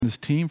his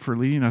team for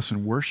leading us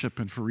in worship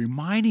and for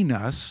reminding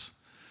us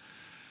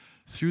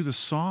through the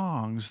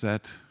songs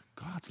that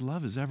God's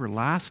love is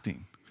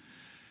everlasting.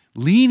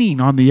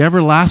 Leaning on the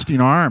everlasting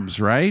arms,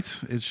 right?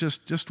 It's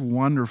just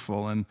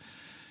wonderful. And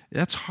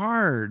that's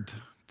hard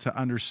to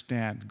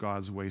understand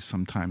God's way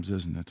sometimes,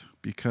 isn't it?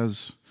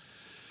 Because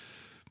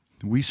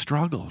we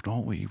struggle,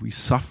 don't we? We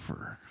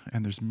suffer.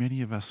 And there's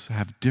many of us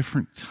have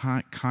different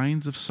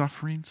kinds of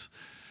sufferings.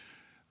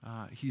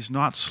 He's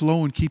not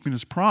slow in keeping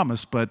his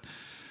promise, but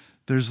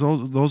there's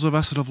those of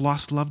us that have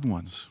lost loved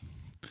ones.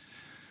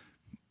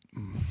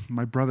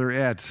 My brother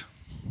Ed,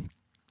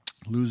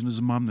 losing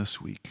his mom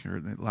this week,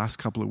 or the last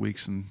couple of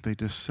weeks, and they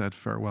just said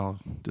farewell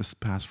this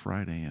past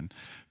Friday. And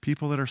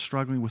people that are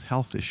struggling with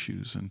health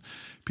issues, and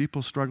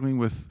people struggling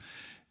with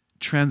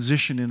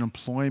transition in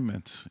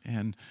employment,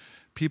 and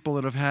people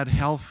that have had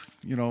health,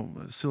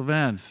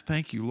 Sylvain,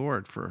 thank you,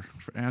 Lord, for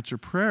answer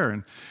prayer.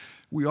 And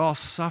we all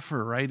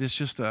suffer, right? It's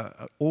just an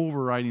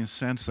overriding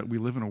sense that we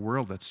live in a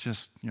world that's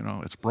just,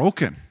 it's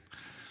broken.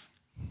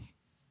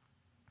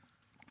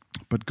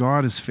 But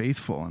God is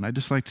faithful. And I'd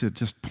just like to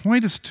just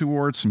point us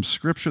towards some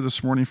scripture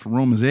this morning from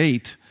Romans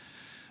 8.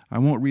 I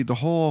won't read the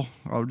whole,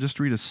 I'll just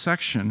read a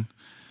section.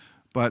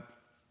 But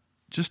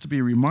just to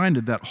be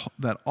reminded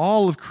that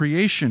all of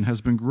creation has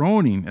been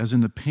groaning as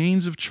in the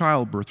pains of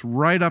childbirth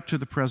right up to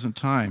the present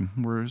time.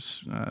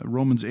 Whereas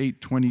Romans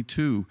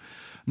 8:22.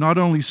 Not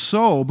only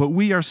so, but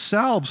we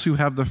ourselves who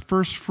have the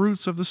first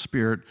fruits of the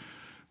Spirit,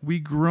 we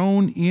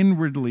groan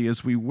inwardly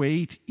as we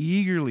wait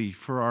eagerly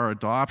for our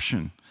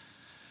adoption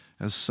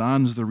as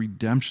sons, the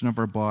redemption of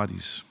our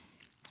bodies.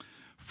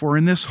 For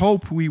in this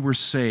hope we were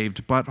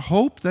saved, but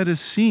hope that is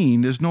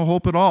seen is no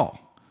hope at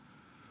all.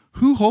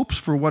 Who hopes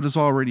for what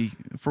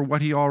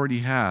he already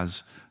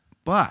has?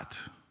 But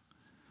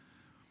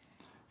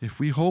if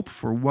we hope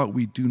for what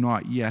we do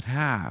not yet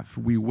have,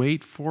 we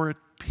wait for it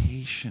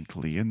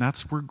patiently. And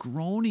we're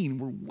groaning,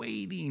 we're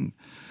waiting.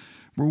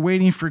 We're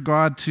waiting for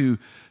God to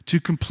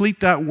complete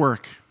that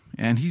work.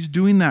 And he's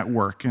doing that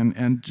work.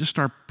 And just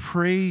our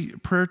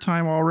prayer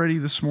time already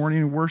this morning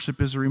in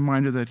worship is a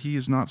reminder that he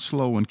is not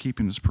slow in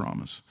keeping his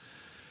promise.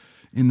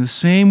 In the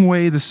same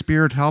way, the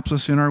Spirit helps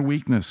us in our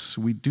weakness.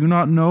 We do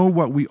not know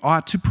what we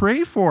ought to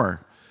pray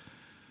for,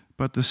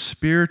 but the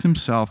Spirit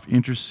himself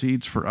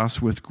intercedes for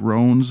us with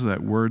groans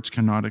that words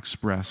cannot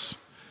express.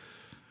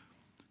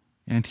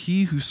 And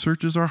he who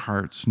searches our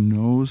hearts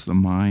knows the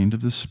mind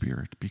of the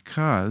Spirit,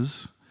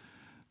 because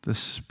the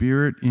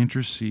Spirit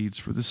intercedes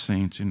for the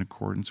saints in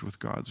accordance with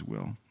God's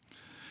will.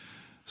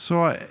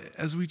 So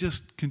as we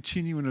just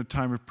continue in a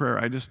time of prayer,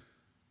 I just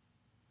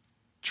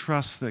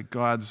trust that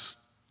God's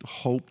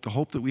hope, the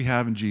hope that we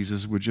have in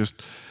Jesus, would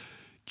just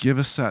give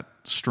us that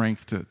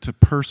strength to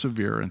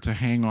persevere and to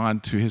hang on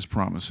to his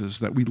promises,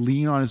 that we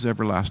lean on his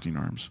everlasting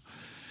arms.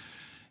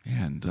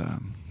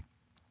 And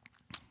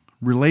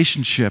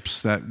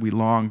relationships that we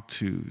long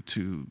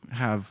to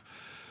have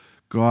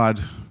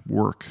God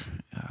work.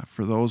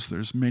 For those,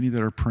 there's many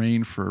that are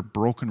praying for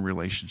broken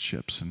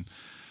relationships. And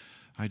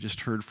I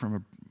just heard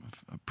from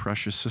a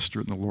precious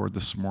sister in the Lord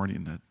this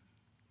morning that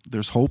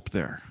there's hope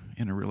there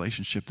in a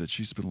relationship that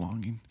she's been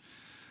longing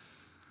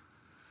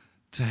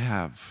to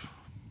have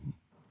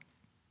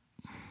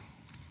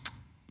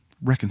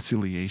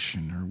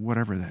reconciliation or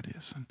whatever that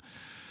is. And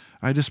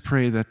I just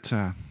pray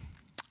that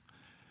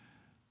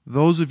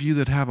those of you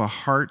that have a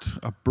heart,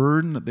 a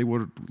burden that they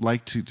would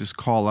like to just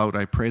call out,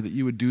 I pray that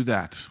you would do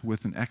that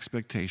with an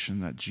expectation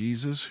that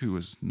Jesus, who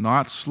is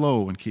not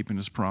slow in keeping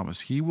his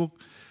promise, he will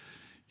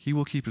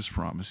keep his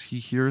promise. He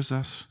hears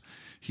us.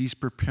 He's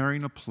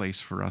preparing a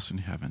place for us in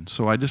heaven.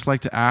 So I'd just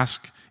like to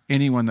ask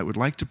anyone that would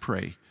like to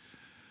pray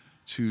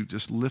to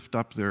just lift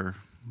up their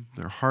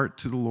heart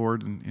to the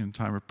Lord in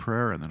time of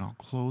prayer, and then I'll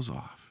close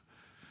off.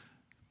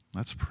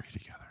 Let's pray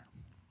together.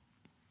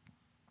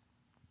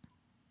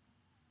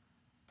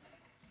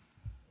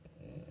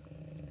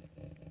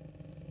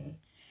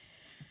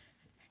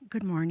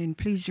 Good morning.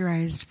 Please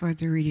rise for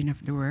the reading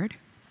of the word,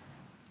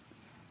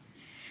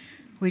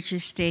 which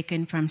is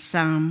taken from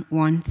Psalm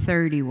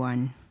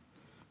 131.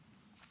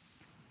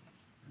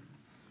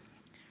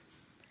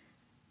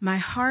 My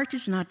heart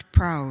is not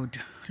proud,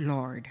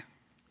 Lord.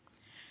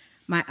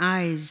 My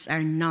eyes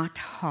are not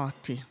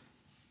haughty.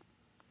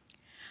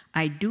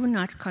 I do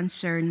not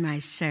concern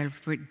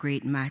myself with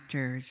great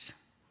matters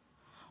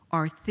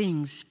or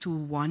things too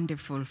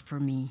wonderful for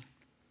me.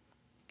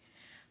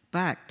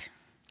 But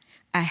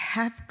I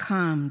have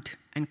calmed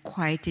and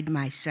quieted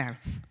myself.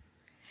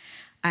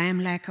 I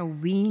am like a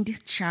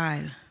weaned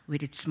child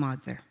with its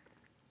mother.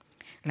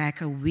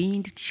 Like a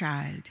weaned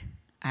child,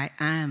 I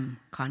am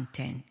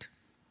content.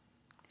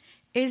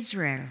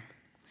 Israel,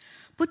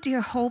 put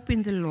your hope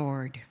in the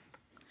Lord,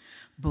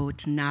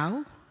 both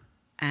now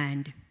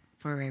and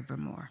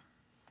forevermore.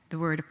 The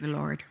word of the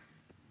Lord.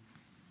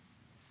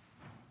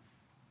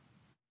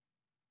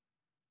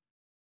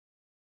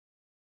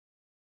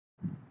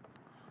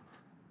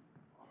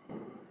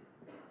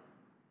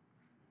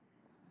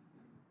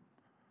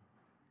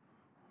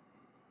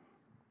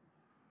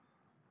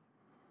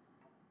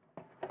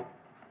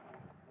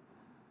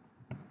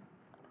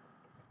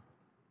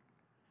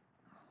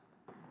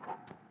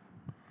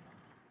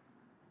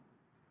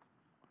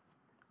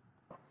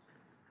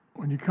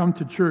 When you come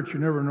to church, you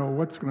never know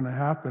what's going to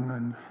happen.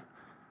 And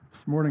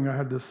this morning I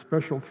had this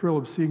special thrill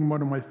of seeing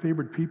one of my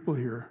favorite people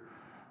here,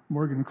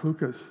 Morgan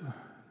Klukas.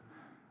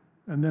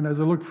 And then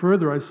as I looked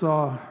further, I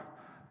saw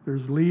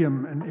there's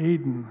Liam and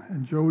Aiden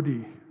and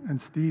Jody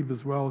and Steve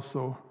as well.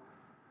 So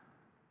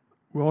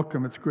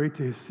welcome. It's great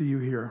to see you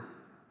here.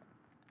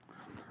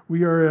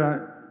 We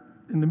are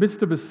in the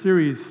midst of a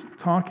series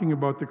talking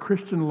about the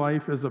Christian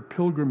life as a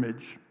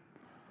pilgrimage.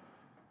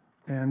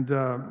 And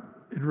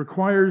it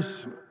requires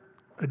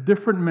a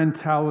different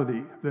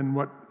mentality than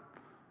what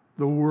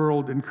the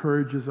world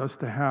encourages us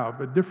to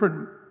have, a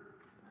different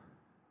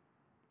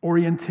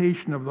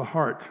orientation of the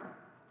heart.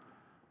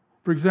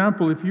 For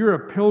example, if you're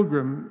a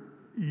pilgrim,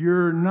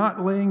 you're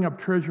not laying up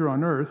treasure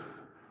on earth,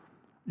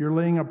 you're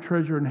laying up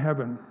treasure in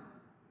heaven.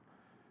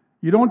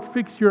 You don't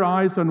fix your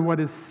eyes on what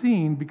is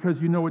seen because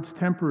you know it's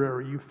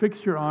temporary. You fix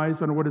your eyes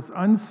on what is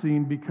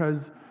unseen because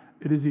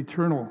it is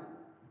eternal.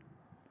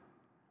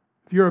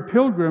 If you're a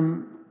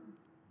pilgrim,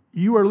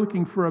 you are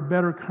looking for a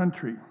better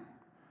country.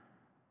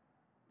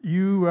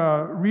 You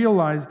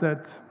realize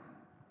that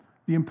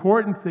the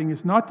important thing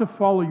is not to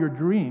follow your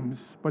dreams,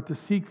 but to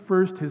seek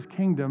first His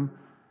kingdom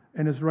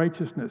and His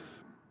righteousness.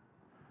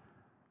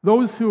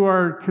 Those who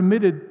are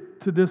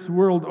committed to this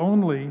world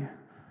only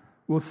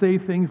will say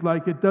things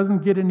like, it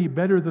doesn't get any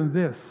better than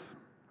this.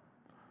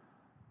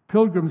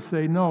 Pilgrims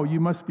say, no, you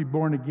must be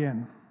born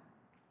again.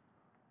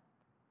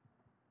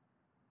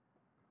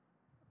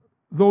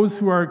 Those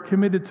who are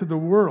committed to the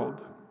world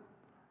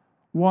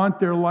want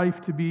their life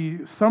to be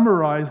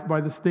summarized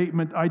by the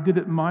statement, I did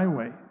it my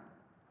way.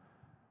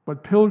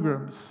 But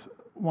pilgrims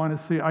want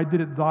to say, I did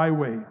it thy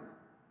way.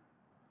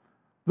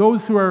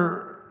 Those who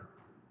are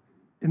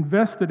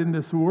invested in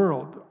this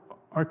world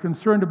are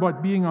concerned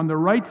about being on the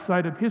right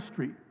side of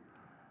history,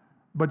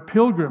 but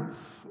pilgrims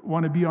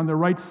want to be on the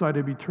right side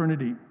of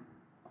eternity.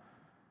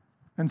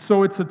 And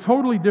so it's a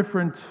totally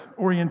different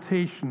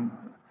orientation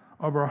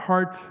of our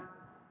heart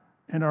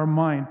and our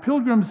mind.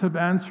 Pilgrims have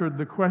answered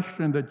the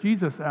question that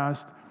Jesus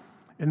asked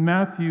in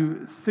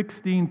Matthew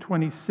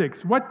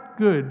 16:26. What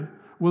good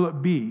will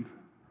it be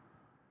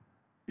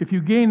if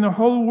you gain the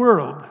whole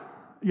world,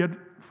 yet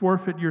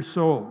forfeit your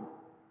soul?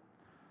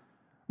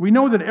 We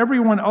know that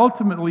everyone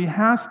ultimately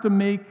has to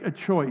make a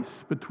choice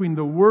between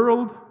the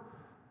world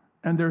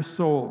and their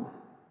soul.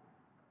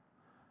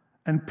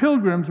 And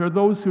pilgrims are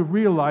those who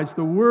realize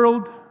the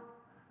world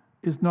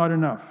is not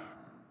enough.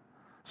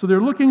 So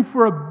they're looking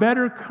for a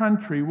better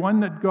country,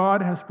 one that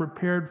God has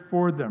prepared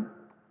for them.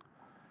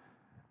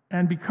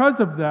 And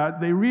because of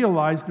that, they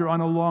realize they're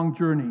on a long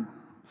journey.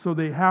 So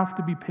they have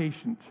to be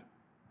patient.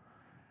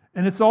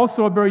 And it's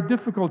also a very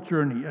difficult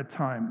journey at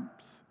times.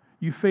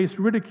 You face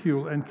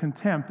ridicule and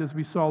contempt, as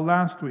we saw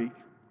last week.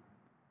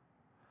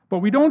 But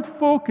we don't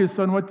focus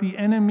on what the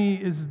enemy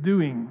is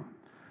doing.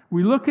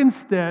 We look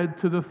instead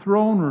to the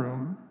throne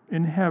room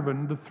in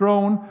heaven, the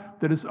throne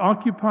that is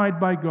occupied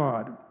by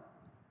God.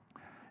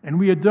 And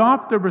we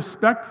adopt a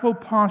respectful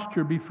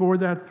posture before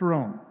that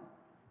throne.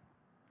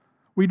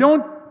 We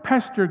don't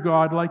pester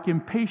God like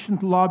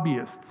impatient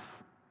lobbyists.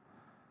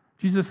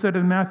 Jesus said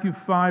in Matthew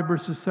 5,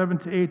 verses 7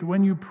 to 8,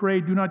 when you pray,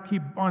 do not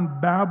keep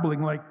on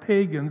babbling like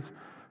pagans,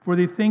 for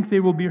they think they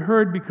will be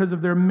heard because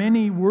of their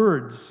many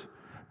words.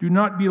 Do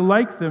not be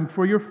like them,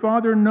 for your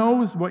Father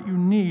knows what you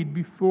need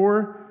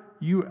before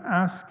you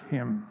ask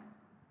Him.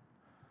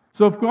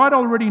 So if God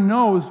already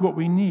knows what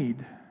we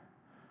need,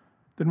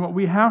 then what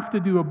we have to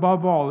do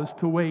above all is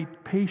to wait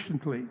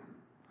patiently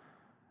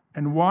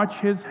and watch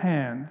His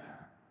hand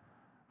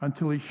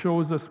until He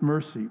shows us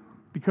mercy,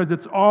 because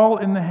it's all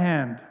in the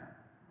hand.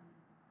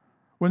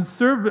 When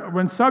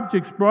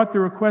subjects brought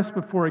their request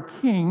before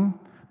a king,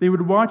 they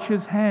would watch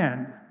his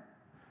hand,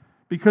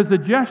 because the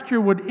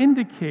gesture would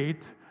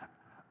indicate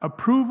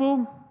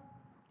approval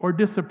or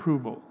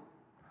disapproval,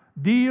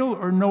 deal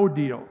or no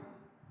deal,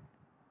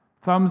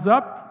 thumbs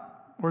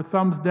up or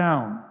thumbs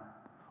down,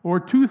 or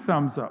two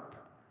thumbs up.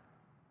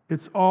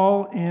 It's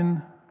all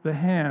in the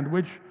hand,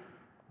 which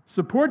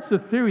supports the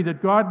theory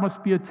that God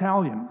must be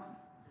Italian.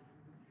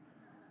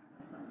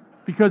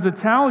 Because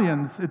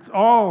Italians, it's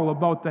all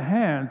about the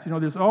hands. You know,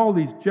 there's all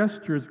these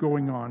gestures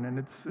going on,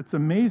 and it's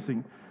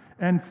amazing.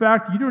 And in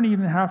fact, you don't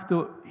even have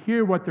to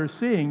hear what they're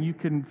saying. You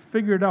can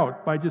figure it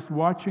out by just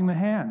watching the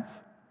hands.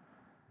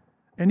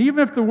 And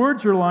even if the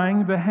words are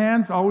lying, the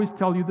hands always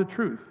tell you the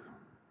truth.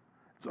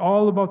 It's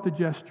all about the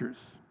gestures.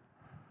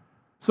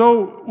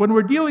 So when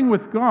we're dealing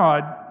with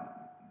God,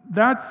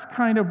 that's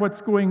kind of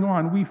what's going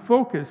on. We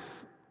focus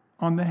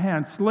on the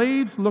hand.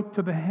 Slaves look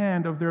to the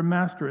hand of their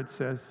master, it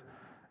says,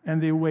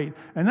 and they wait.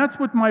 And that's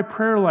what my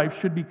prayer life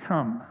should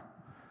become.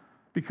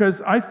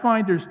 Because I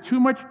find there's too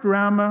much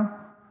drama,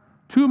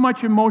 too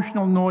much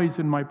emotional noise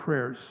in my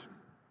prayers.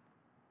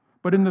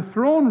 But in the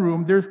throne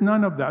room, there's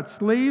none of that.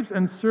 Slaves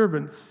and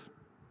servants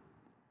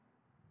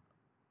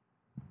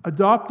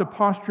adopt a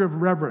posture of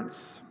reverence,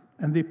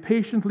 and they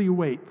patiently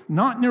wait.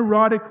 Not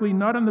neurotically,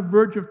 not on the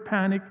verge of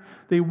panic.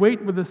 They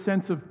wait with a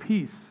sense of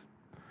peace,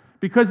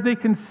 because they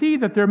can see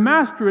that their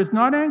master is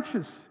not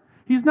anxious.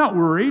 He's not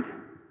worried.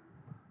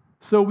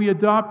 So we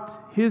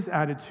adopt his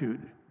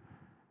attitude.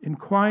 In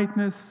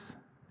quietness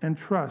and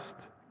trust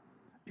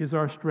is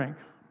our strength.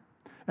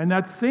 And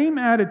that same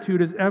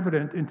attitude is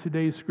evident in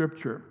today's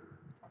scripture,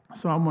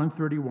 Psalm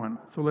 131.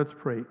 So let's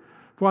pray.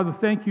 Father,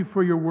 thank you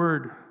for your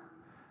word.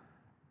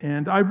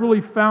 And I've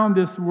really found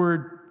this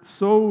word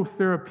so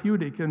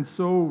therapeutic and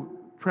so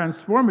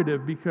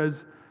transformative, because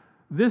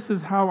this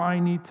is how I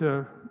need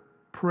to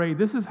pray.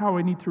 This is how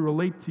I need to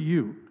relate to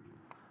you.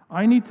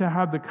 I need to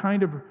have the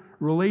kind of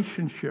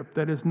relationship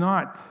that is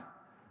not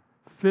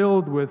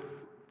filled with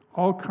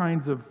all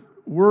kinds of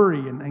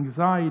worry and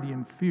anxiety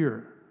and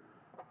fear,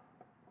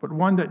 but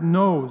one that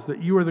knows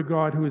that you are the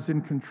God who is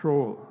in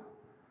control,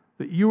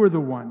 that you are the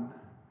one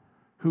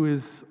who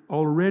is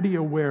already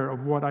aware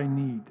of what I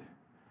need,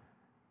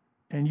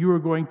 and you are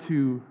going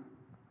to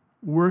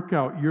work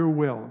out your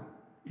will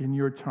in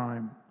your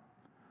time.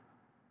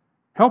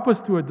 Help us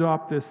to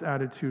adopt this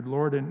attitude,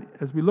 Lord, and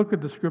as we look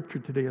at the scripture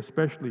today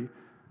especially,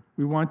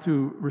 we want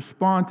to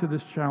respond to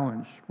this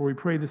challenge, for we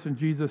pray this in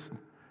Jesus'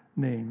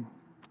 name.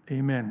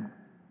 Amen.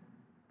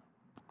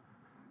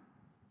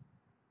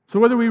 So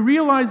whether we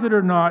realize it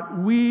or not,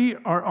 we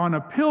are on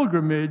a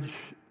pilgrimage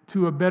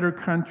to a better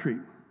country.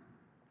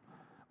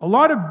 A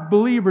lot of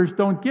believers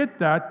don't get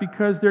that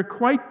because they're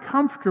quite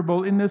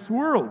comfortable in this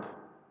world.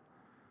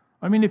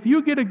 I mean, if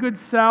you get a good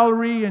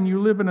salary and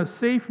you live in a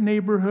safe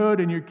neighborhood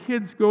and your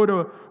kids go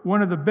to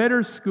one of the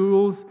better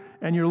schools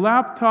and your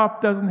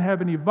laptop doesn't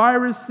have any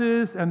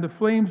viruses and the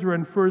flames are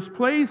in first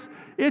place,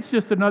 it's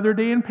just another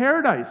day in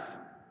paradise.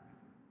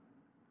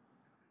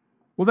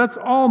 Well, that's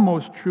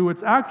almost true.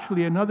 It's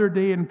actually another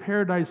day in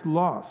paradise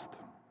lost.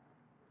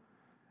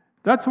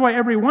 That's why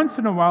every once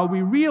in a while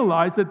we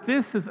realize that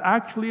this is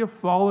actually a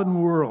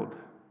fallen world,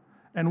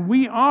 and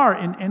we are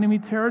in enemy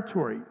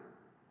territory.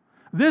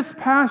 This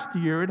past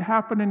year, it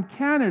happened in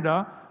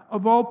Canada,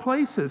 of all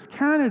places.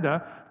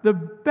 Canada, the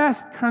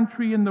best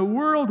country in the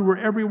world where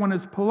everyone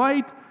is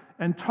polite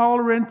and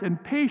tolerant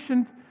and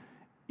patient,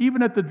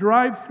 even at the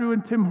drive-thru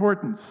in Tim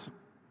Hortons.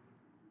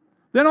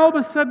 Then all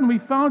of a sudden we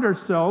found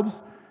ourselves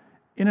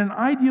in an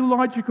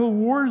ideological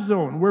war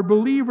zone where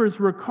believers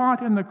were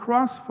caught in the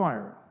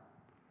crossfire.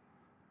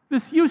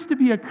 This used to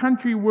be a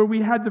country where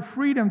we had the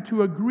freedom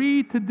to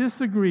agree to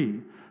disagree.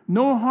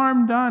 No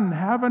harm done.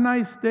 Have a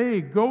nice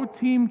day. Go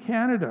Team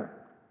Canada.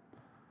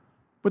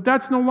 But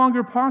that's no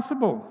longer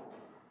possible.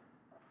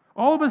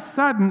 All of a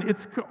sudden,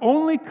 it's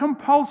only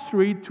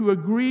compulsory to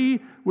agree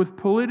with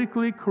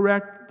politically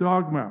correct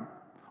dogma,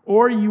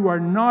 or you are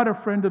not a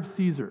friend of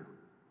Caesar.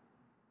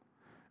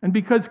 And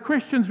because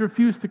Christians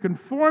refuse to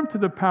conform to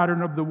the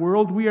pattern of the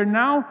world, we are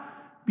now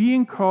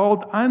being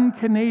called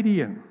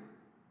un-Canadian.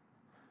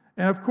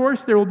 And of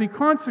course, there will be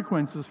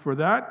consequences for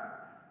that.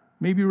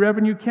 Maybe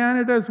Revenue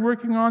Canada is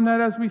working on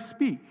that as we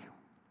speak.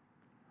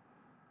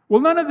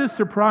 Well, none of this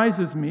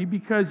surprises me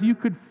because you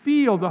could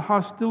feel the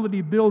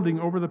hostility building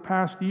over the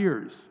past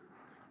years.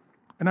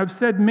 And I've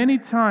said many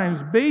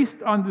times,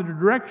 based on the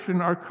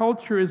direction our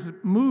culture is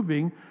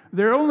moving,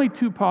 there are only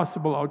two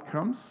possible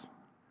outcomes.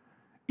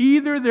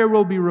 Either there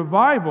will be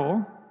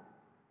revival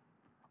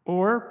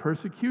or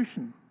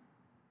persecution.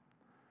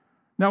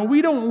 Now,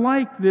 we don't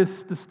like this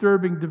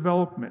disturbing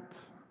development,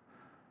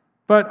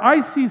 but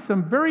I see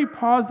some very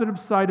positive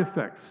side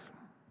effects.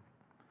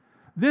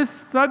 This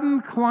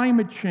sudden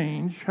climate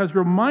change has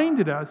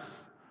reminded us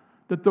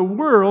that the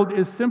world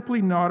is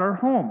simply not our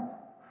home.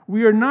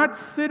 We are not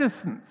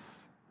citizens.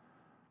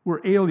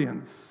 We're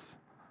aliens,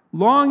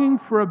 longing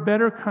for a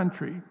better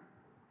country,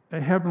 a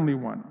heavenly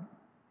one.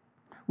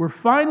 We're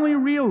finally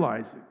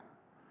realizing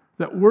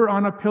that we're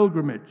on a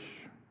pilgrimage.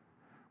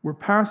 We're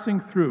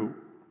passing through.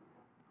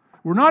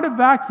 We're not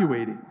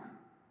evacuating.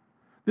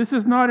 This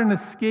is not an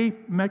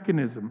escape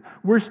mechanism.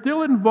 We're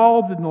still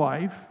involved in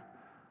life.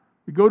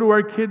 We go to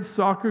our kids'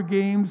 soccer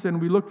games and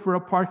we look for a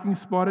parking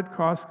spot at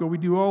Costco. We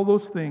do all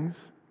those things.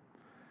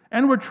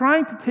 And we're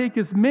trying to take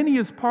as many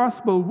as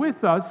possible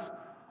with us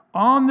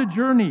on the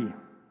journey.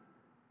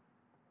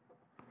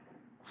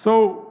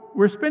 So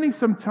we're spending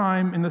some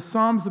time in the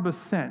Psalms of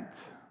Ascent,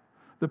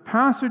 the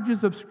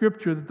passages of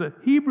Scripture that the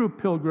Hebrew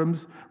pilgrims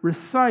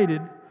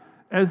recited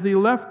as they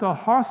left the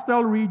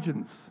hostile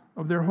regions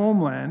of their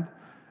homeland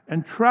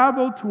and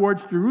traveled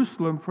towards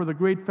Jerusalem for the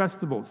great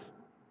festivals.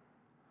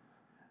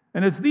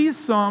 And as these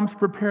psalms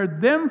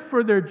prepared them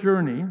for their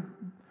journey,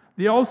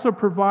 they also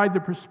provide the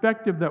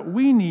perspective that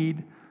we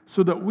need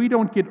so that we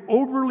don't get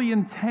overly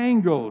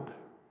entangled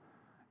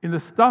in the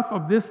stuff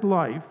of this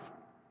life,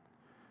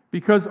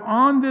 because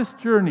on this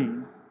journey,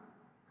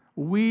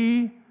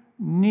 we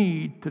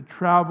need to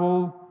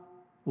travel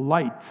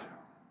light.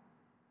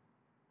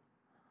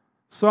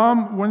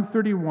 Psalm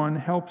 131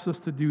 helps us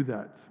to do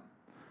that.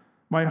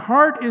 My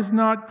heart is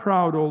not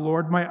proud, O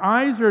Lord. My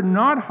eyes are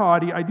not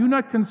haughty. I do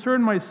not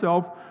concern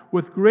myself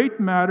with great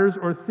matters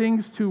or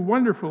things too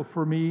wonderful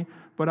for me,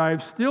 but I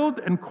have stilled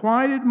and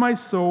quieted my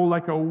soul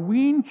like a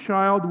weaned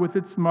child with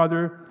its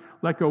mother.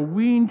 Like a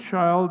weaned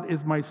child is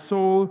my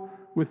soul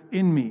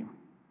within me.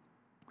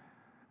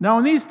 Now,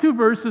 in these two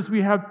verses,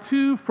 we have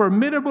two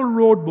formidable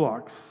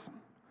roadblocks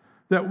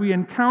that we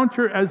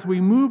encounter as we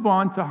move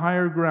on to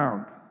higher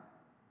ground.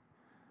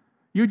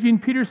 Eugene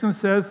Peterson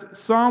says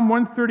Psalm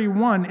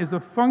 131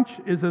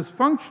 is as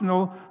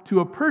functional to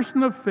a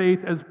person of faith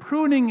as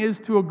pruning is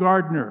to a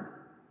gardener.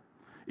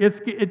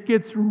 It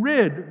gets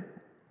rid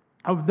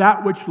of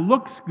that which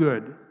looks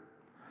good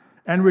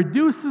and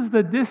reduces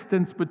the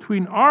distance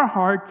between our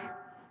heart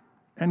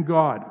and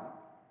God.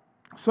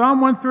 Psalm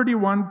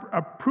 131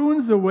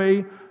 prunes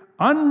away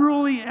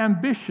unruly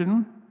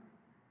ambition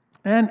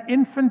and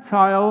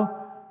infantile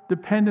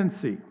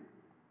dependency,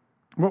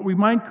 what we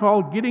might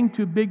call getting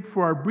too big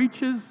for our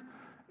breeches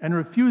and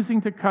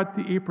refusing to cut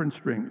the apron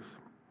strings.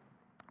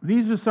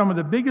 These are some of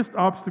the biggest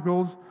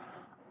obstacles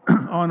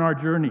on our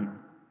journey.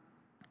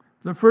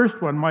 The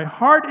first one, my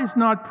heart is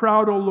not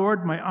proud, O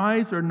Lord, my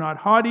eyes are not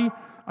haughty,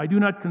 I do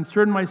not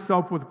concern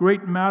myself with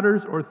great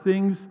matters or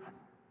things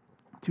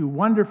too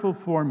wonderful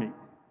for me.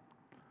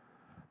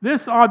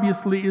 This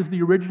obviously is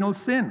the original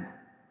sin.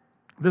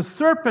 The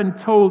serpent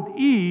told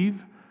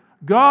Eve,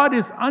 God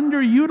is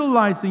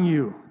underutilizing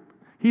you.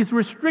 He's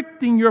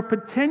restricting your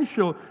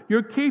potential.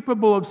 You're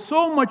capable of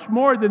so much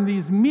more than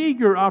these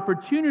meager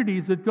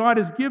opportunities that God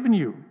has given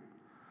you.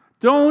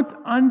 Don't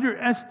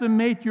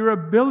underestimate your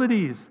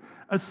abilities.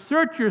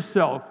 Assert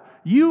yourself.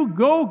 You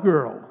go,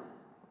 girl.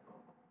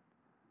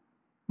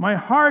 My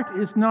heart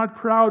is not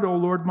proud, O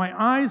Lord. My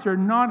eyes are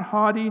not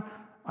haughty.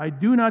 I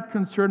do not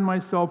concern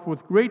myself with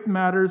great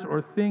matters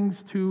or things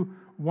too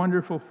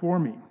wonderful for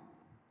me.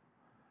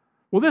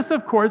 Well, this,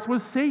 of course,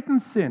 was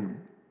Satan's sin.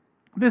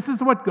 This is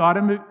what got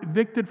him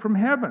evicted from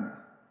heaven.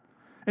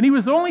 And he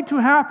was only too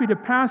happy to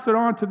pass it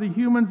on to the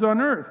humans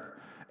on earth.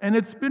 And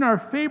it's been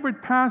our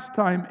favorite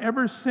pastime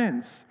ever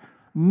since.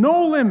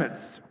 No limits.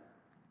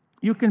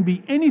 You can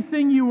be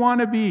anything you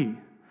want to be,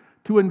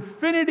 to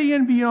infinity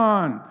and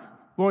beyond.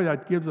 Boy,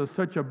 that gives us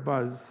such a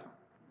buzz.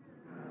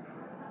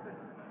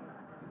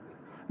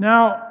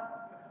 Now,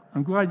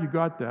 I'm glad you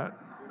got that.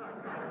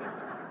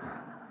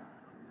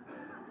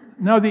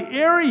 Now, the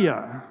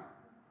area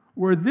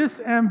where this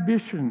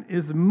ambition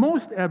is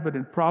most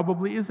evident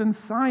probably is in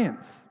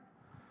science,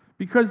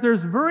 because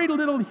there's very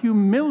little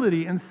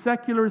humility in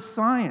secular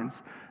science.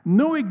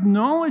 No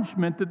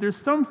acknowledgement that there's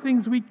some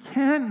things we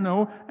can't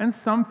know and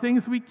some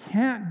things we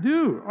can't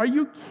do. Are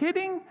you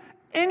kidding?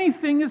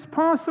 Anything is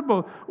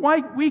possible. Why,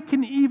 we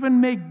can even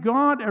make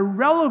God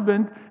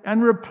irrelevant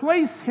and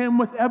replace him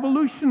with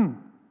evolution.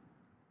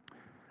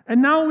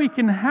 And now we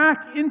can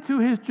hack into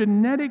his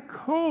genetic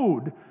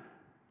code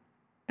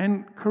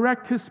and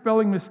correct his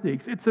spelling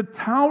mistakes. It's a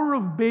Tower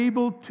of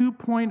Babel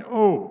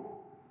 2.0.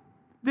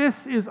 This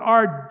is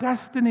our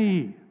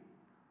destiny.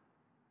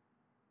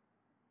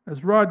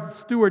 As Rod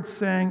Stewart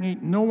sang,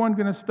 ain't no one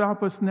going to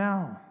stop us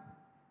now.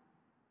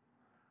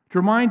 It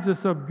reminds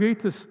us of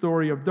Goethe's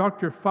story of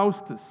Dr.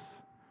 Faustus.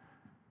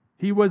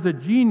 He was a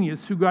genius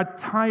who got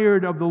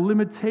tired of the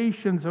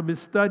limitations of his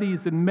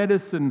studies in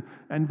medicine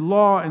and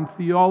law and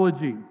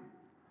theology.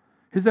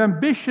 His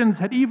ambitions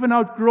had even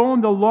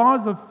outgrown the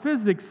laws of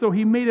physics, so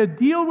he made a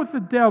deal with the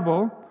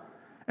devil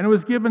and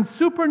was given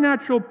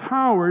supernatural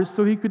powers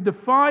so he could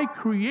defy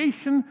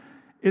creation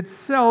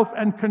itself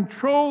and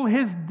control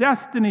his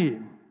destiny.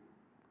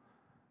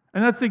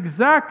 And that's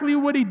exactly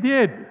what he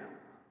did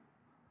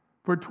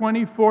for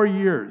 24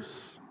 years,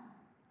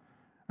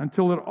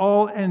 until it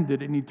all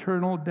ended in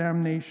eternal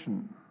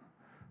damnation.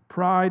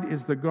 Pride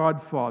is the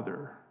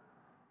godfather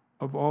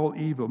of all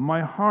evil.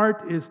 My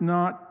heart is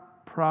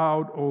not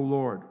proud, O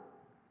Lord.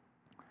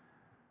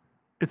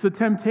 It's a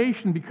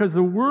temptation because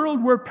the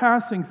world we're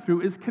passing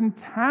through is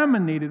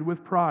contaminated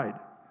with pride.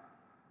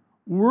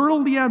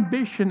 Worldly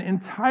ambition,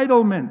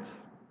 entitlement.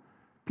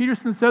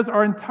 Peterson says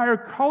our entire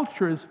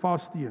culture is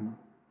Faustian.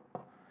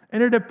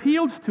 And it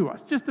appeals to us.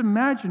 Just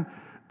imagine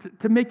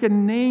to make a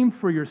name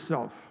for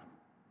yourself,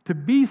 to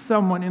be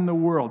someone in the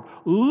world.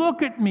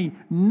 Look at me,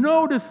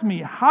 notice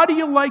me. How do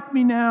you like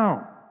me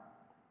now?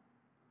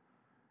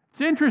 It's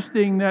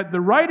interesting that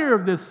the writer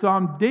of this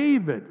psalm,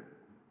 David,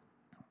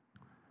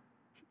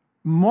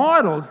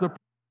 models the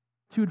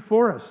attitude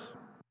for us.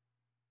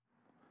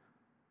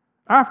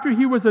 After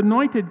he was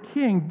anointed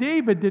king,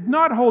 David did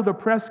not hold a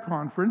press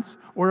conference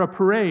or a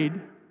parade.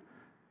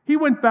 He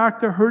went back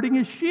to herding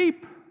his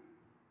sheep.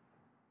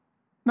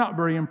 Not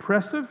very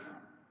impressive.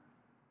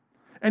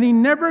 And he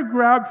never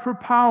grabbed for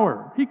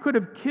power. He could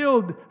have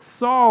killed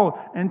Saul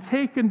and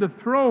taken the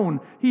throne.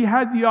 He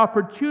had the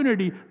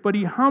opportunity, but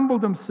he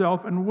humbled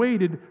himself and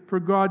waited for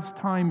God's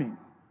timing.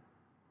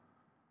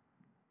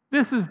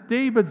 This is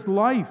David's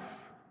life.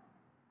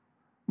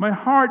 My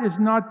heart is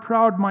not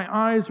proud, my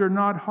eyes are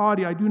not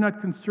haughty, I do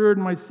not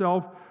concern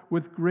myself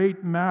with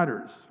great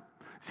matters.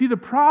 See, the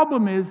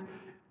problem is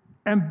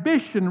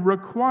ambition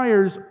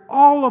requires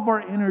all of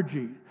our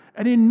energy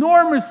and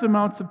enormous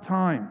amounts of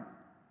time,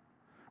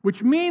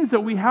 which means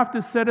that we have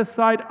to set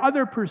aside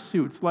other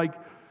pursuits like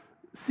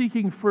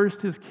seeking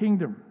first his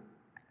kingdom.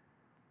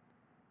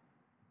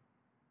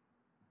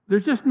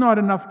 There's just not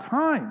enough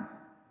time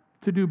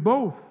to do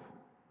both.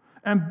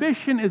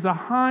 Ambition is a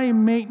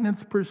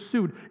high-maintenance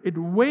pursuit. It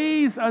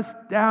weighs us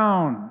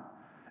down.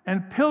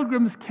 And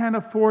pilgrims can't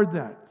afford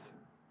that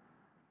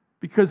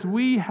because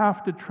we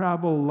have to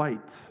travel light.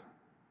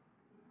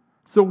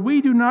 So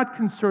we do not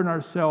concern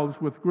ourselves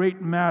with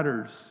great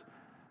matters.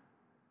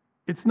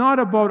 It's not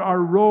about our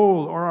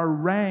role or our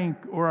rank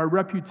or our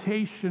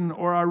reputation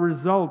or our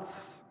results.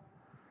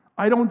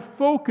 I don't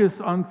focus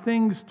on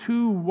things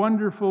too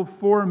wonderful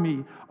for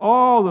me.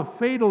 All the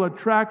fatal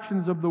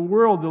attractions of the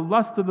world, the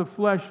lust of the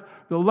flesh,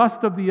 the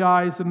lust of the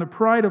eyes, and the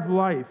pride of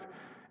life.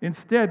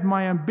 Instead,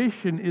 my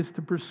ambition is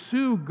to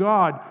pursue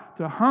God,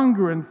 to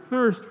hunger and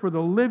thirst for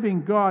the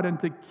living God,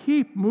 and to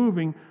keep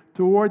moving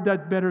toward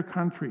that better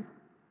country.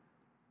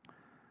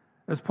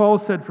 As Paul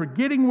said,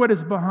 forgetting what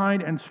is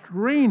behind and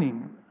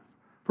straining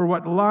for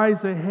what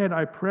lies ahead,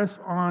 I press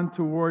on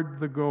toward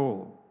the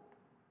goal.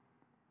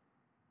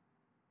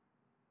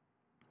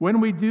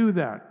 When we do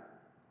that,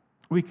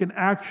 we can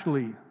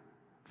actually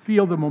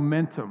feel the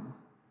momentum,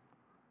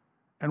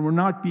 and we're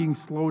not being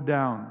slowed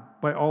down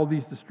by all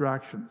these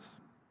distractions.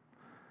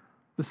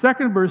 The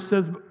second verse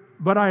says,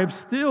 "But I have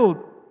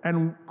stilled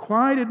and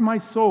quieted my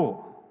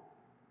soul.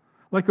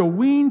 Like a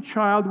weaned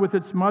child with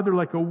its mother,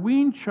 like a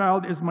weaned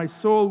child is my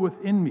soul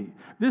within me."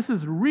 This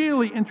is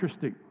really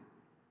interesting.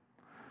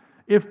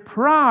 If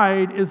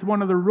pride is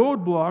one of the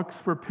roadblocks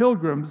for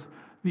pilgrims,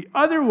 the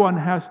other one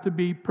has to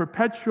be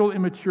perpetual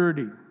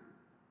immaturity.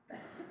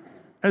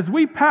 As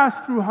we pass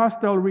through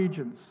hostile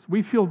regions,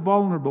 we feel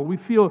vulnerable, we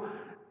feel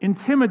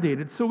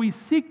intimidated, so we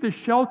seek the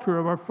shelter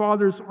of our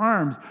Father's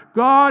arms.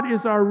 God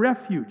is our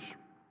refuge,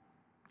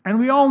 and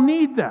we all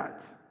need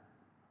that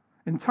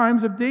in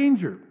times of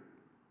danger.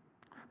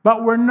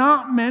 But we're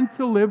not meant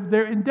to live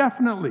there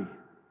indefinitely.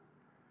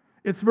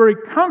 It's very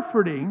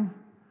comforting,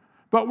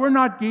 but we're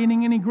not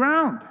gaining any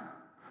ground.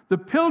 The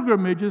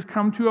pilgrimage has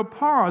come to a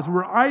pause.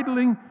 We're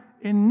idling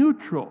in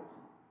neutral.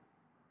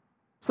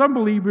 Some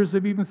believers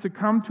have even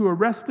succumbed to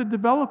arrested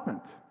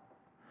development.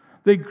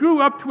 They grew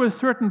up to a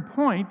certain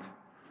point,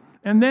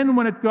 and then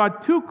when it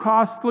got too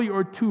costly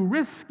or too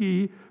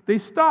risky, they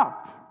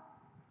stopped.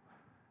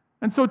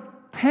 And so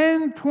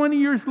 10, 20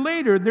 years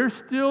later, they're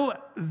still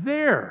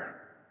there.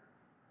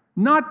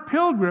 Not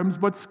pilgrims,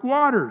 but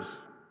squatters.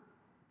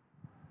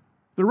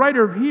 The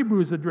writer of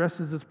Hebrews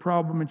addresses this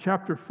problem in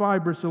chapter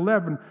 5, verse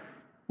 11,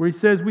 where he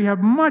says, "We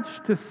have much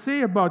to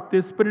say about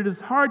this, but it is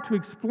hard to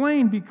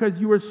explain because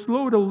you are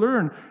slow to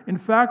learn. In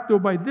fact, though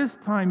by this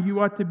time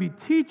you ought to be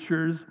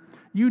teachers,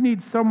 you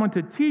need someone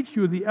to teach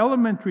you the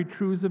elementary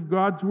truths of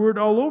God's Word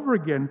all over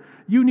again.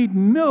 You need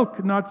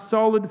milk, not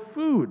solid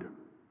food.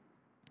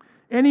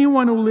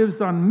 Anyone who lives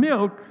on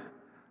milk,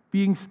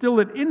 being still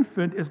an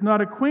infant, is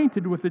not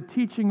acquainted with the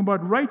teaching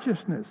about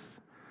righteousness.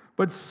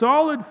 But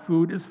solid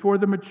food is for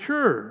the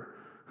mature,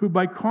 who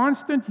by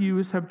constant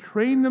use have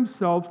trained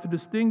themselves to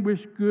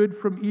distinguish good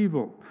from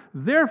evil.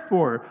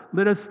 Therefore,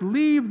 let us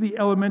leave the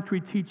elementary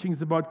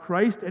teachings about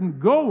Christ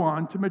and go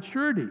on to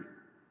maturity."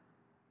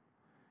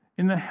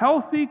 In the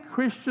healthy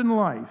Christian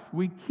life,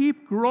 we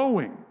keep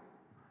growing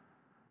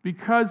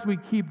because we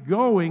keep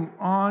going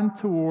on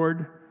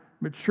toward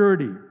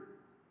maturity.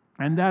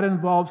 And that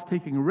involves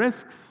taking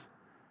risks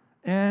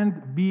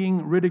and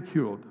being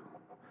ridiculed.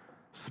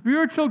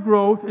 Spiritual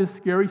growth is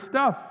scary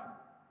stuff.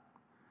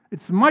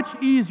 It's much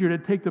easier to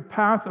take the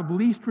path of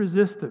least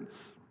resistance.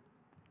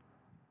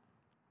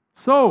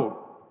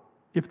 So,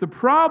 if the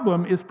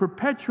problem is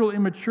perpetual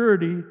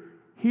immaturity,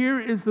 here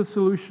is the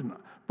solution.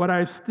 "But I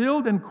have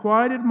stilled and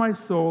quieted my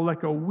soul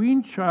like a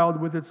weaned child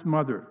with its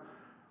mother.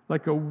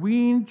 Like a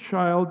weaned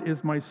child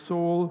is my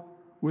soul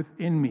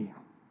within me."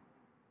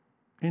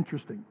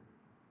 Interesting.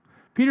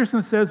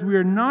 Peterson says we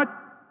are not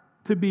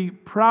to be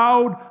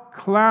proud,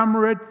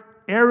 clamorous,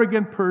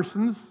 arrogant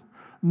persons,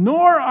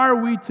 nor are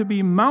we to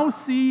be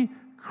mousy,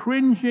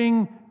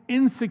 cringing,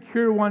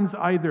 insecure ones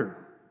either.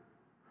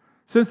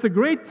 Since the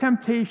great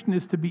temptation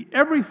is to be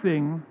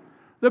everything,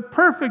 the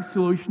perfect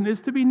solution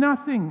is to be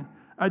nothing.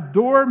 A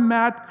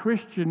doormat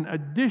Christian, a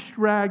dish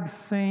rag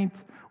saint,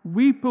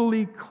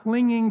 weepily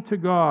clinging to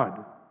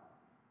God.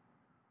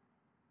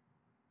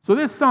 So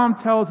this psalm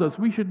tells us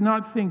we should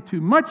not think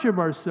too much of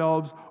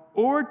ourselves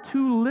or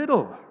too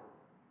little.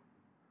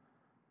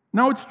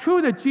 Now, it's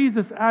true that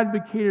Jesus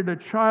advocated a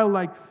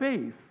childlike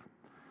faith,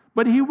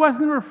 but he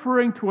wasn't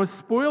referring to a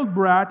spoiled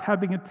brat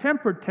having a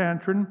temper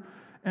tantrum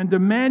and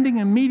demanding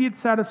immediate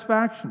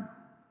satisfaction.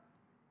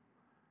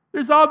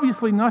 There's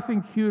obviously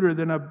nothing cuter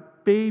than a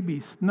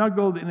baby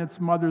snuggled in its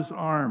mother's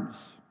arms.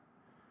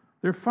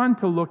 They're fun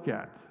to look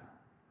at.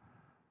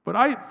 But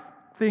I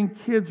think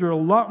kids are a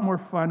lot more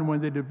fun when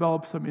they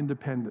develop some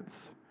independence,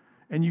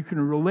 and you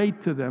can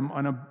relate to them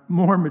on a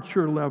more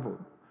mature level.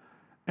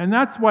 And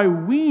that's why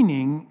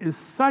weaning is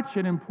such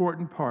an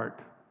important part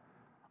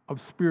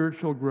of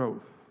spiritual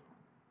growth.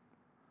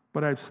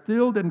 "But I've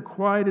stilled and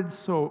quieted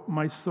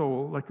my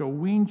soul like a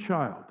weaned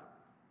child."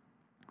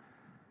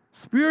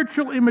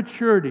 Spiritual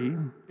immaturity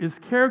is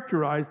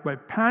characterized by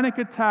panic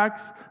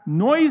attacks,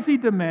 noisy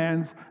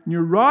demands,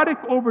 neurotic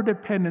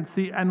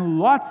overdependency, and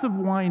lots of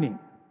whining.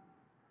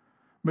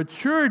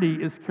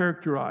 Maturity is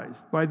characterized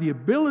by the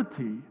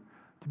ability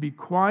to be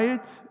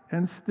quiet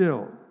and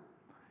still,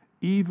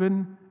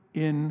 even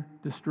in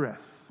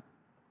distress.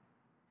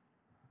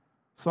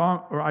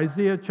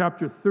 Isaiah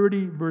chapter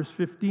 30, verse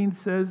 15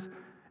 says,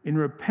 "In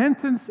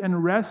repentance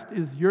and rest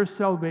is your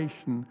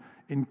salvation.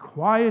 In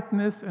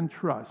quietness and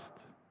trust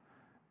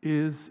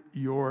is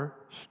your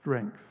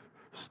strength."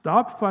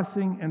 Stop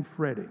fussing and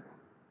fretting.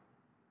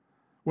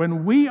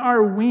 When we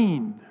are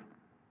weaned,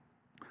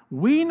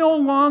 we no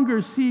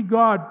longer see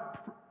God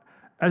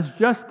as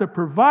just the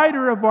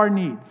provider of our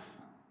needs.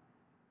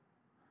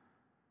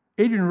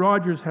 Adrian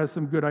Rogers has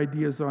some good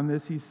ideas on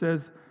this. He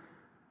says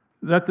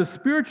that the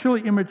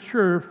spiritually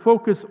immature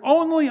focus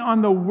only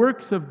on the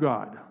works of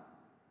God,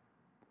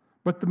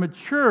 but the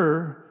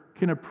mature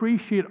can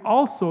appreciate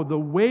also the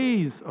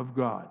ways of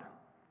God.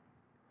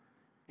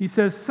 He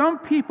says some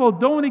people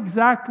don't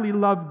exactly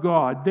love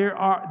God.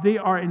 They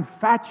are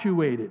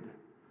infatuated.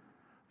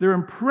 They're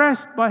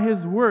impressed by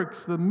His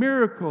works, the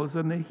miracles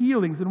and the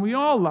healings, and we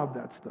all love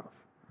that stuff.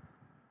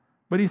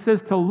 But he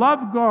says to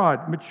love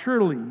God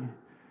maturely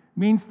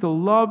means to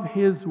love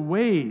His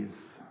ways,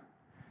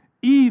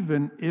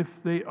 even if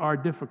they are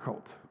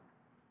difficult.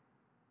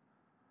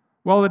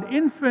 While an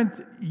infant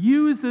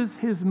uses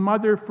his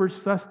mother for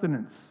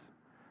sustenance,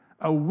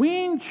 a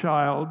weaned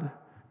child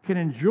can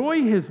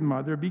enjoy his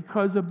mother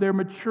because of their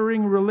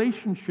maturing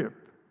relationship.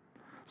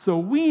 So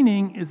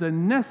weaning is a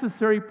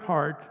necessary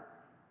part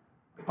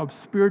of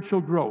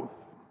spiritual growth.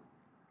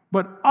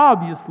 But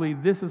obviously,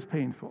 this is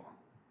painful.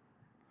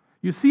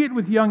 You see it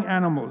with young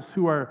animals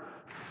who are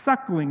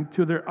suckling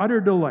to their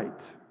utter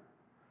delight.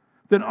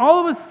 Then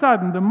all of a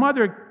sudden, the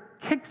mother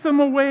kicks them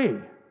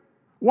away.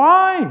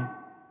 Why?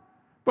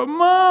 "But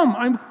Mom,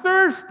 I'm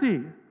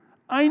thirsty.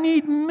 I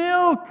need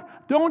milk.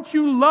 Don't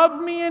you love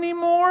me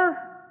anymore?"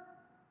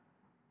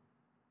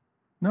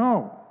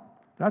 No,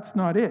 that's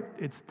not it.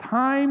 It's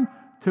time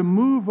to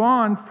move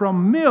on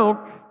from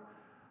milk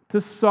to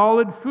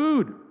solid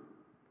food.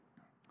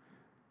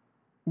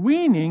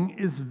 Weaning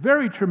is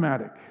very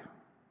traumatic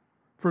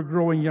for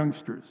growing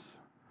youngsters,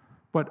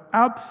 but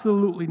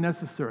absolutely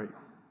necessary.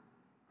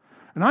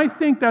 And I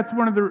think that's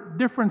one of the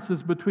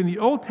differences between the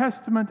Old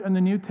Testament and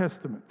the New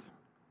Testament.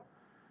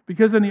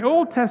 Because in the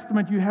Old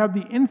Testament, you have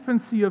the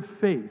infancy of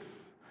faith.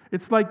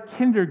 It's like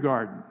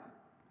kindergarten.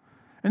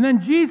 And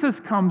then Jesus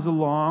comes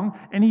along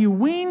and He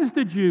weans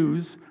the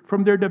Jews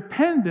from their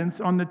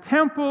dependence on the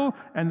temple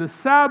and the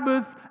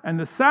Sabbath and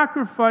the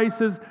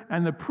sacrifices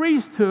and the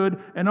priesthood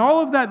and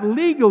all of that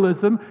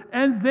legalism,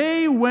 and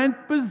they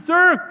went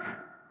berserk.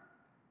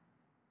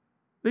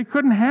 They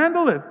couldn't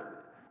handle it.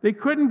 They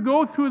couldn't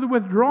go through the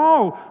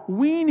withdrawal.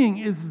 Weaning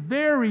is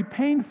very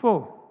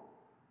painful.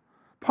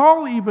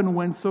 Paul even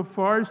went so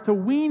far as to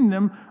wean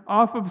them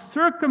off of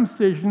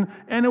circumcision,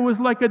 and it was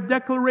like a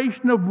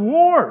declaration of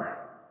war.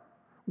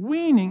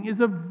 Weaning is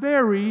a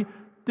very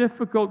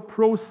difficult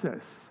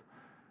process,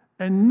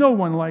 and no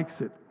one likes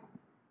it.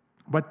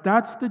 But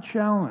that's the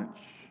challenge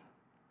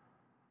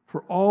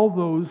for all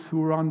those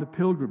who are on the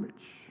pilgrimage.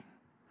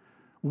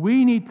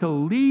 We need to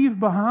leave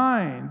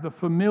behind the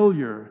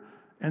familiar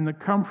and the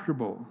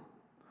comfortable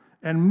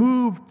and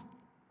move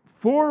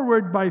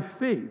forward by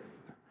faith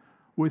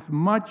with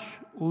much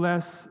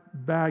less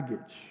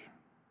baggage.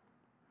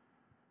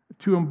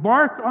 To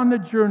embark on the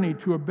journey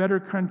to a better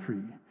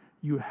country,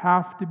 you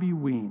have to be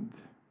weaned.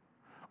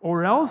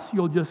 Or else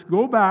you'll just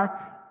go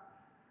back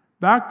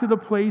to the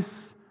place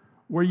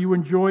where you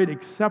enjoyed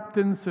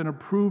acceptance and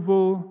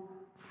approval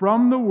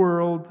from the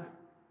world.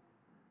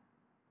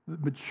 The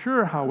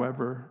mature,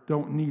 however,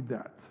 don't need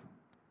that.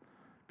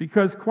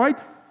 Because quite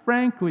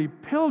frankly,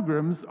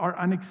 pilgrims are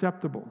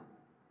unacceptable,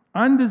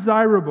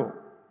 undesirable.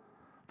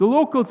 The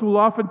locals will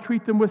often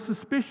treat them with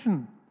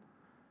suspicion.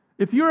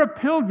 If you're a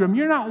pilgrim,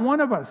 you're not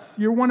one of us.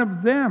 You're one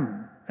of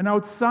them, an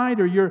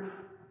outsider. You're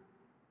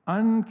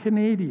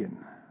un-Canadian.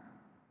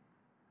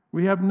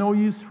 We have no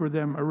use for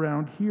them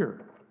around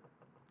here.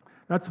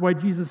 That's why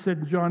Jesus said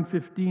in John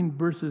 15,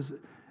 verses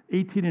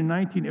 18 and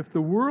 19, "If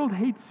the world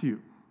hates you,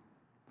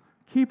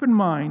 keep in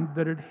mind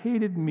that it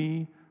hated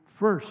me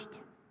first.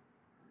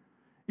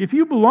 If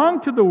you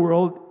belong to the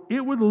world,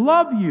 it would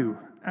love you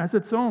as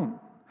its own.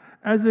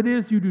 As it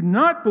is, you do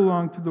not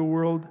belong to the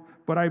world,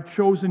 but I've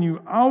chosen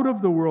you out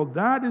of the world.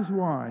 That is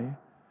why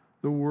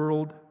the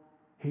world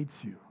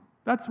hates you."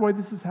 That's why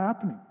this is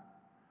happening.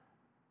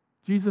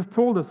 Jesus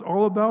told us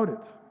all about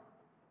it.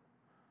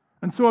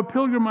 And so a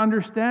pilgrim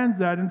understands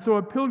that, and so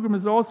a pilgrim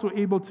is also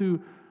able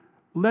to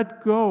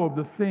let go of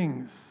the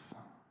things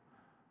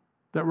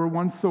that were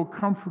once so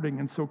comforting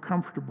and so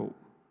comfortable.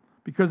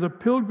 Because a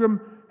pilgrim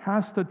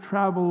has to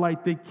travel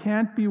light. They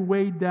can't be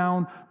weighed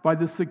down by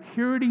the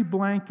security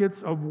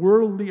blankets of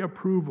worldly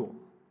approval.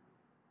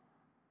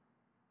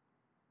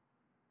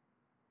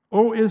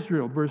 O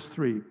Israel, verse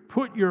 3,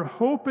 "Put your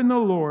hope in the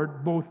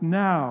Lord both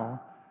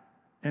now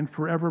and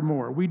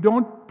forevermore." We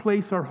don't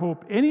place our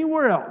hope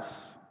anywhere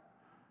else.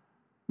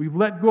 We've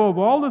let go of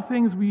all the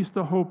things we used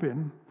to hope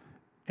in,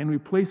 and we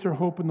place our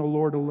hope in the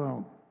Lord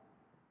alone.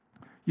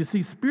 You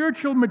see,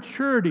 spiritual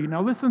maturity,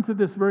 now listen to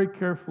this very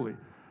carefully,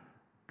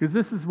 because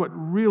this is what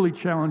really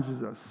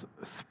challenges us.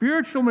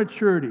 Spiritual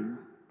maturity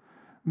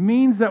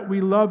means that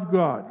we love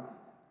God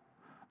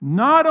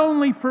not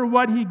only for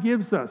what He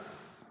gives us,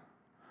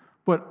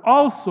 but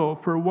also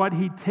for what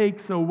He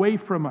takes away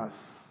from us.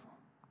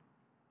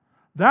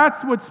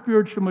 That's what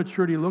spiritual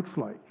maturity looks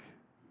like.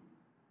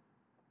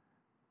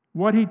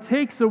 What He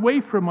takes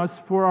away from us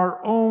for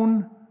our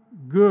own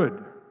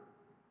good.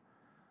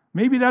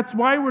 Maybe that's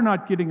why we're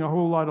not getting a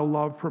whole lot of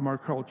love from our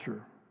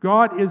culture.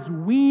 God is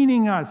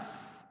weaning us,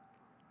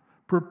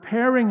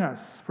 preparing us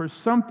for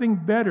something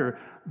better.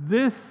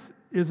 This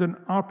is an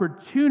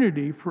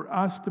opportunity for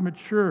us to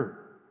mature.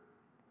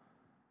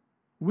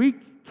 We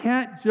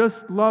can't just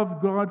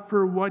love God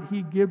for what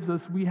He gives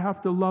us. We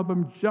have to love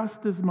Him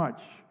just as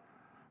much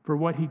for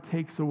what He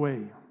takes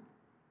away.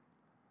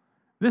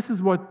 This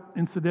is what,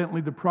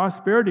 incidentally, the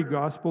prosperity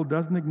gospel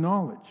doesn't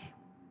acknowledge.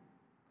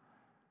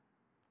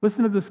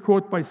 Listen to this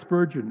quote by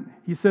Spurgeon.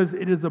 He says,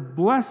 "It is a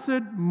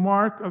blessed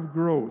mark of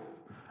growth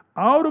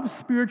out of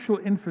spiritual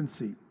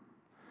infancy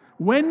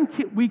when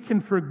we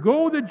can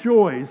forgo the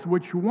joys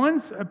which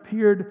once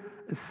appeared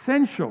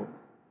essential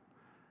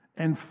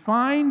and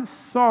find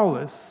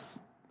solace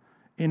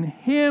in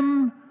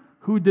Him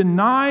who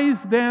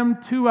denies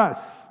them to us."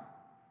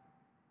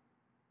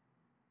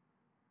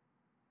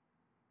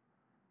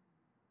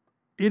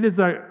 It is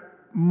a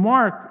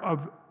mark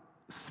of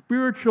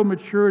spiritual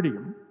maturity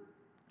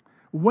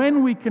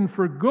when we can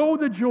forgo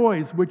the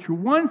joys which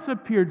once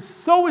appeared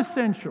so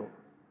essential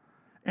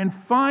and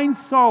find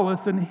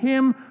solace in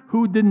Him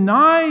who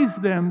denies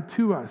them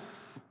to us.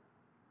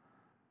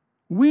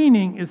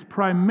 Weaning is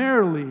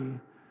primarily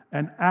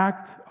an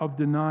act of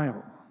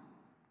denial,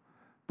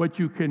 but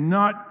you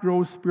cannot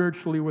grow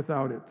spiritually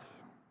without it.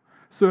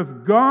 So if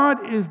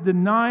God is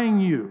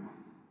denying you,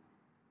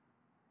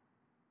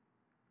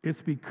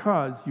 it's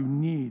because you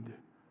need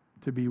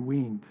to be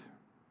weaned.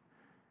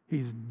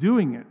 He's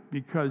doing it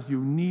because you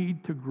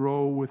need to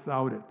grow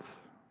without it.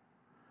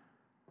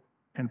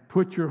 And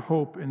put your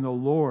hope in the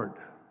Lord,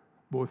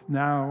 both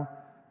now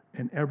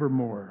and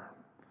evermore,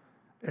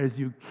 as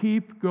you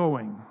keep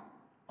going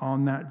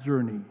on that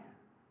journey,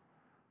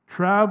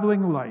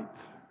 traveling light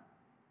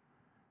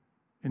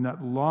in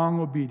that long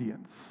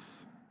obedience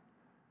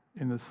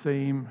in the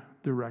same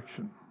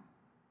direction.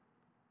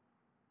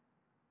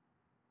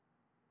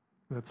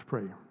 Let's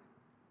pray.